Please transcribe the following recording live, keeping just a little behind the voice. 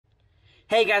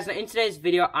Hey guys, now in today's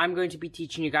video, I'm going to be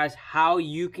teaching you guys how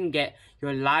you can get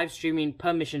your live streaming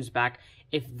permissions back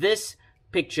if this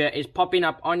picture is popping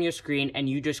up on your screen and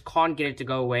you just can't get it to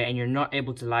go away and you're not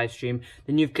able to live stream.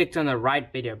 Then you've clicked on the right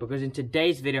video, because in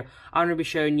today's video, I'm going to be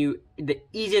showing you the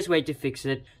easiest way to fix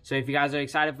it. So if you guys are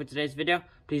excited for today's video,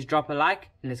 please drop a like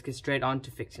and let's get straight on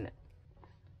to fixing it.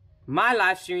 My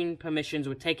live streaming permissions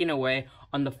were taken away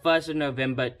on the 1st of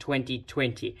November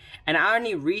 2020, and I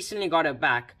only recently got it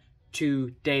back 2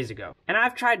 days ago. And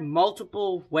I've tried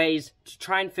multiple ways to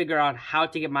try and figure out how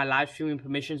to get my live streaming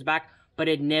permissions back, but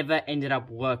it never ended up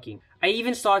working. I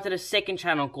even started a second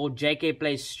channel called JK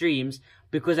Plays Streams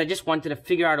because I just wanted to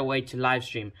figure out a way to live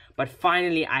stream. But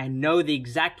finally, I know the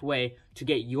exact way to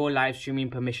get your live streaming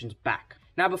permissions back.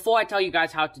 Now, before I tell you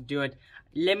guys how to do it,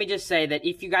 let me just say that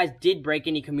if you guys did break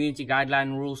any community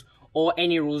guideline rules or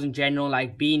any rules in general,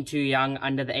 like being too young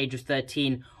under the age of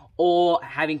 13, or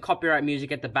having copyright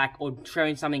music at the back, or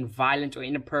showing something violent or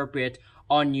inappropriate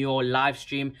on your live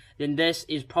stream, then this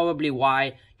is probably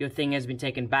why your thing has been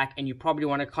taken back, and you probably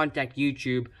want to contact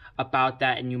YouTube about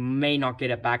that, and you may not get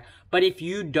it back. But if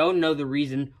you don't know the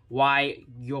reason why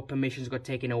your permissions got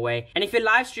taken away, and if your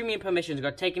live streaming permissions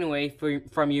got taken away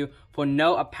from you for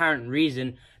no apparent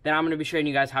reason, then I'm going to be showing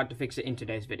you guys how to fix it in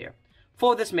today's video.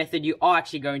 For this method, you are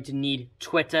actually going to need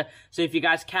Twitter. So if you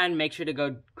guys can, make sure to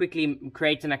go quickly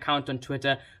create an account on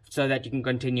Twitter so that you can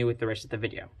continue with the rest of the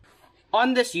video.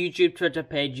 On this YouTube Twitter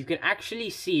page, you can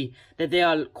actually see that there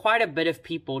are quite a bit of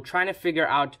people trying to figure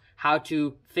out how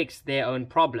to fix their own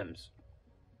problems.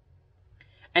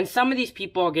 And some of these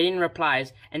people are getting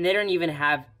replies and they don't even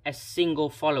have a single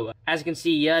follower. As you can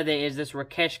see here, there is this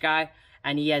Rakesh guy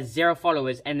and he has 0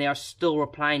 followers and they are still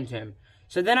replying to him.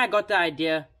 So then I got the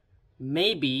idea,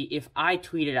 maybe if I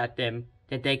tweeted at them,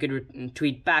 that they could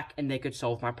tweet back and they could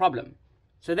solve my problem.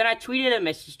 So then I tweeted a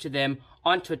message to them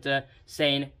on Twitter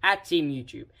saying,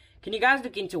 @TeamYouTube, can you guys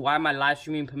look into why my live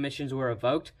streaming permissions were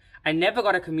revoked? I never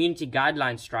got a community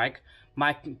guideline strike.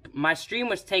 My stream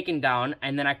was taken down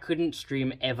and then I couldn't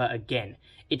stream ever again.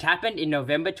 It happened in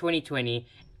November 2020.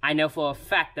 I know for a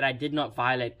fact that I did not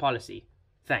violate policy.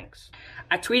 Thanks.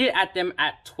 I tweeted at them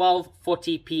at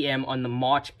 12:40 p.m. on the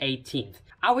March 18th.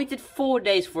 I waited 4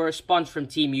 days for a response from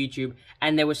Team YouTube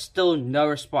and there was still no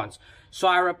response. So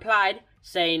I replied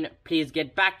saying, please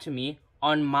get back to me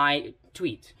on my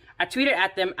tweet. I tweeted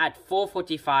at them at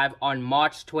 4:45 on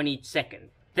March 22nd.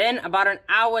 Then about an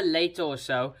hour later or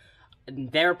so,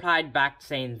 they replied back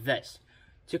saying this: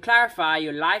 to clarify,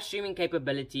 your live streaming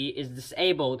capability is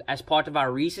disabled as part of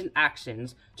our recent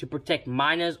actions to protect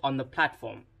minors on the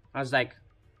platform. I was like,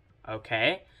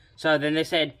 okay. So then they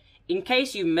said, in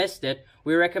case you missed it,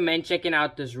 we recommend checking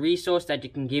out this resource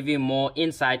that can give you more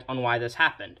insight on why this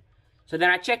happened. So then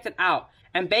I checked it out,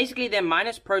 and basically their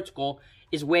minors protocol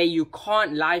is where you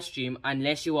can't live stream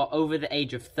unless you are over the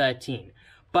age of 13.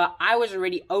 But I was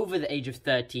already over the age of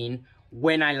 13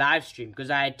 when I live streamed,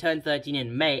 because I had turned 13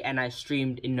 in May and I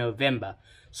streamed in November.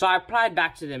 So I replied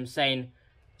back to them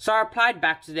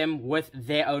with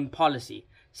their own policy,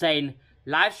 saying,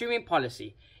 live streaming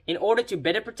policy. In order to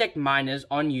better protect minors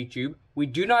on YouTube, we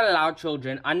do not allow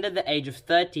children under the age of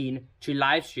 13 to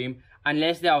live stream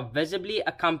unless they are visibly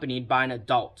accompanied by an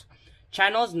adult.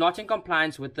 Channels not in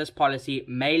compliance with this policy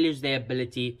may lose their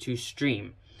ability to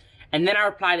stream. And then I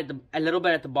replied a little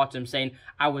bit at the bottom saying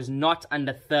I was not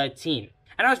under 13.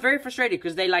 And I was very frustrated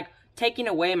because they taking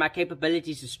away my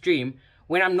capabilities to stream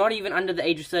when I'm not even under the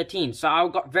age of 13. So I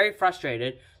got very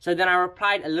frustrated. So then I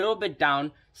replied a little bit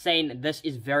down saying this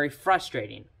is very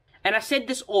frustrating. And I said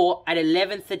this all at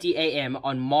 11:30 a.m.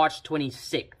 on March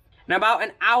 26th. And about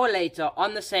an hour later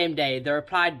on the same day, they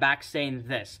replied back saying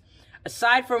this: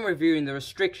 aside from reviewing the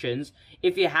restrictions,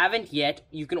 if you haven't yet,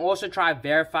 you can also try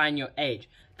verifying your age.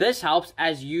 This helps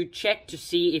as you check to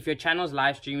see if your channel's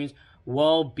live streams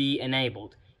will be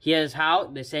enabled. Here's how.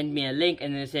 They sent me a link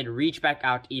and they said reach back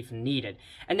out if needed.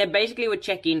 And they basically were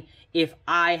checking if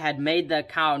I had made the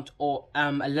account or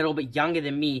a little bit younger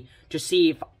than me to see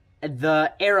if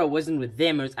the error wasn't with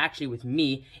them, it was actually with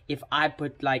me if I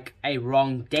put a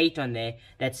wrong date on there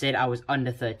that said I was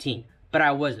under 13. But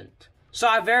I wasn't. So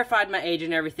I verified my age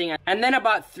and everything. And then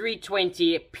about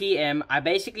 3:20 p.m. I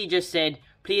basically just said,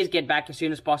 please get back as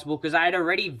soon as possible, because I had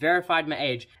already verified my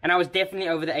age and I was definitely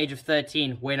over the age of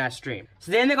 13 when I streamed.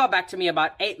 So then they got back to me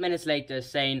about 8 minutes later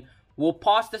saying, we'll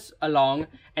pass this along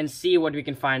and see what we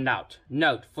can find out.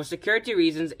 Note, for security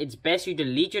reasons, it's best you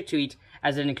delete your tweet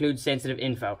as it includes sensitive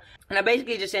info. And I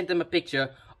basically just sent them a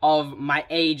picture of my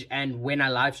age and when I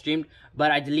live streamed, but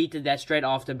I deleted that straight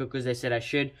after because they said I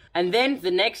should. And then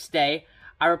the next day,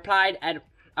 I replied at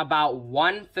about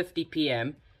 1:50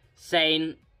 p.m.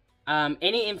 saying,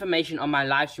 any information on my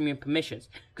live streaming permissions,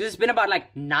 because it's been about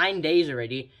like 9 days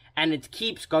already, and it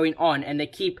keeps going on, and they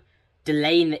keep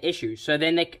delaying the issue. So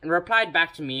then they replied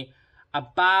back to me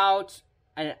about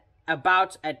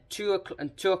at 2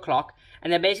 o'clock,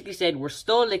 and they basically said, we're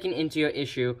still looking into your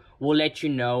issue, we'll let you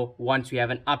know once we have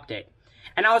an update.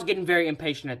 And I was getting very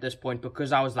impatient at this point,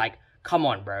 because I was like, come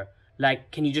on, bro,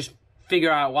 like, can you just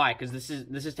figure out why? Because this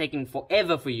is taking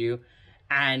forever for you,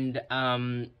 and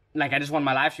like, I just want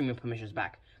my live streaming permissions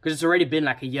back, because it's already been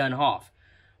like a year and a half.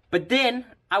 But then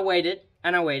I waited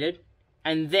and I waited,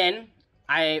 and then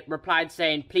I replied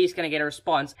saying, please, can I get a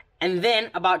response? And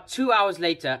then about 2 hours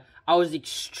later, I was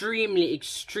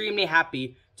extremely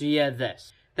happy to hear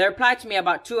this. They replied to me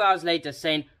about 2 hours later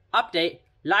saying, update,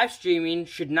 live streaming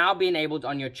should now be enabled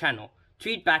on your channel.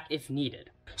 Tweet back if needed.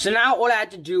 So now all I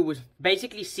had to do was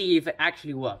basically see if it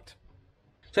actually worked.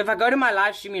 So if I go to my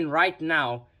live streaming right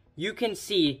now, you can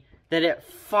see that it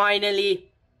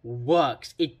finally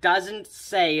works. It doesn't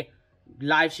say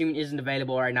live streaming isn't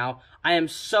available right now. I am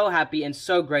so happy and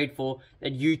so grateful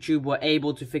that YouTube were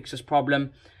able to fix this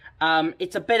problem.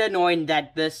 It's a bit annoying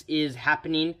that this is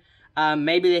happening.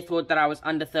 Maybe they thought that I was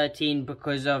under 13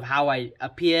 because of how I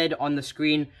appeared on the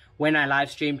screen when I live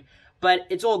streamed. But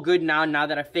it's all good now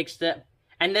that I fixed it.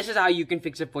 And this is how you can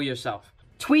fix it for yourself.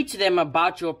 Tweet to them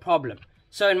about your problem.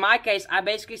 So in my case, I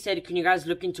basically said, can you guys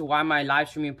look into why my live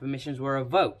streaming permissions were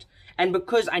revoked? And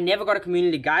because I never got a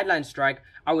community guideline strike,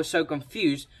 I was so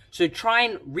confused. So try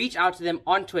and reach out to them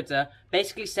on Twitter,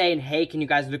 basically saying, hey, can you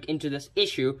guys look into this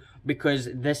issue? Because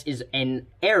this is an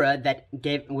error that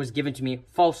was given to me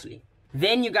falsely.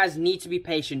 Then you guys need to be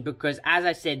patient, because as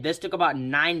I said, this took about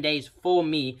 9 days for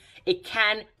me. It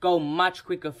can go much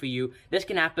quicker for you. This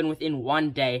can happen within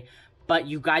 1 day. But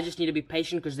you guys just need to be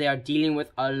patient, because they are dealing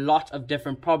with a lot of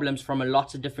different problems from a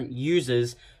lot of different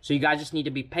users. So you guys just need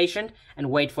to be patient and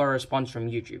wait for a response from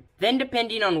YouTube. Then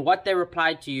depending on what they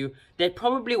replied to you, they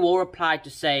probably will reply to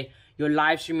say, your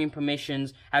live streaming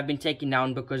permissions have been taken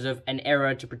down because of an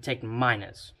error to protect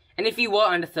minors. And if you were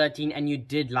under 13 and you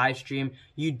did live stream,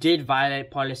 you did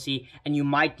violate policy, and you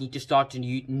might need to start a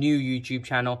new YouTube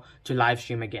channel to live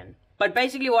stream again. But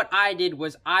basically what I did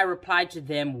was I replied to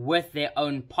them with their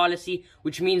own policy,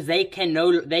 which means they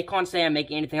can't say I'm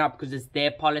making anything up, because it's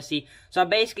their policy. So I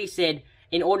basically said,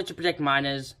 in order to protect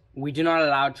minors, we do not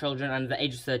allow children under the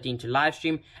age of 13 to live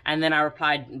stream. And then I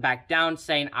replied back down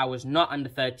saying I was not under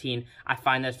 13. I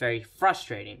find that very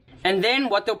frustrating. And then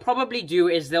what they'll probably do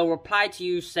is they'll reply to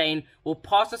you saying, we'll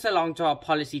pass this along to our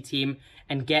policy team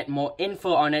and get more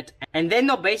info on it. And then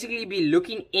they'll basically be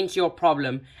looking into your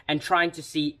problem and trying to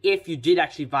see if you did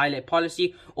actually violate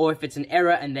policy, or if it's an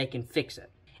error and they can fix it.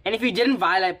 And if you didn't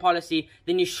violate policy,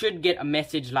 then you should get a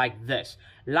message like this.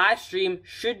 Live stream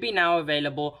should be now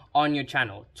available on your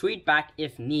channel. Tweet back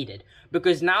if needed.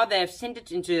 Because now they have sent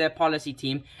it into their policy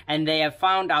team, and they have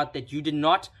found out that you did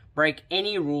not break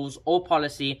any rules or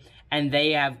policy, and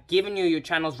they have given you your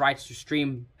channel's rights to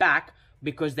stream back,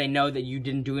 because they know that you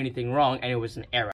didn't do anything wrong and it was an error.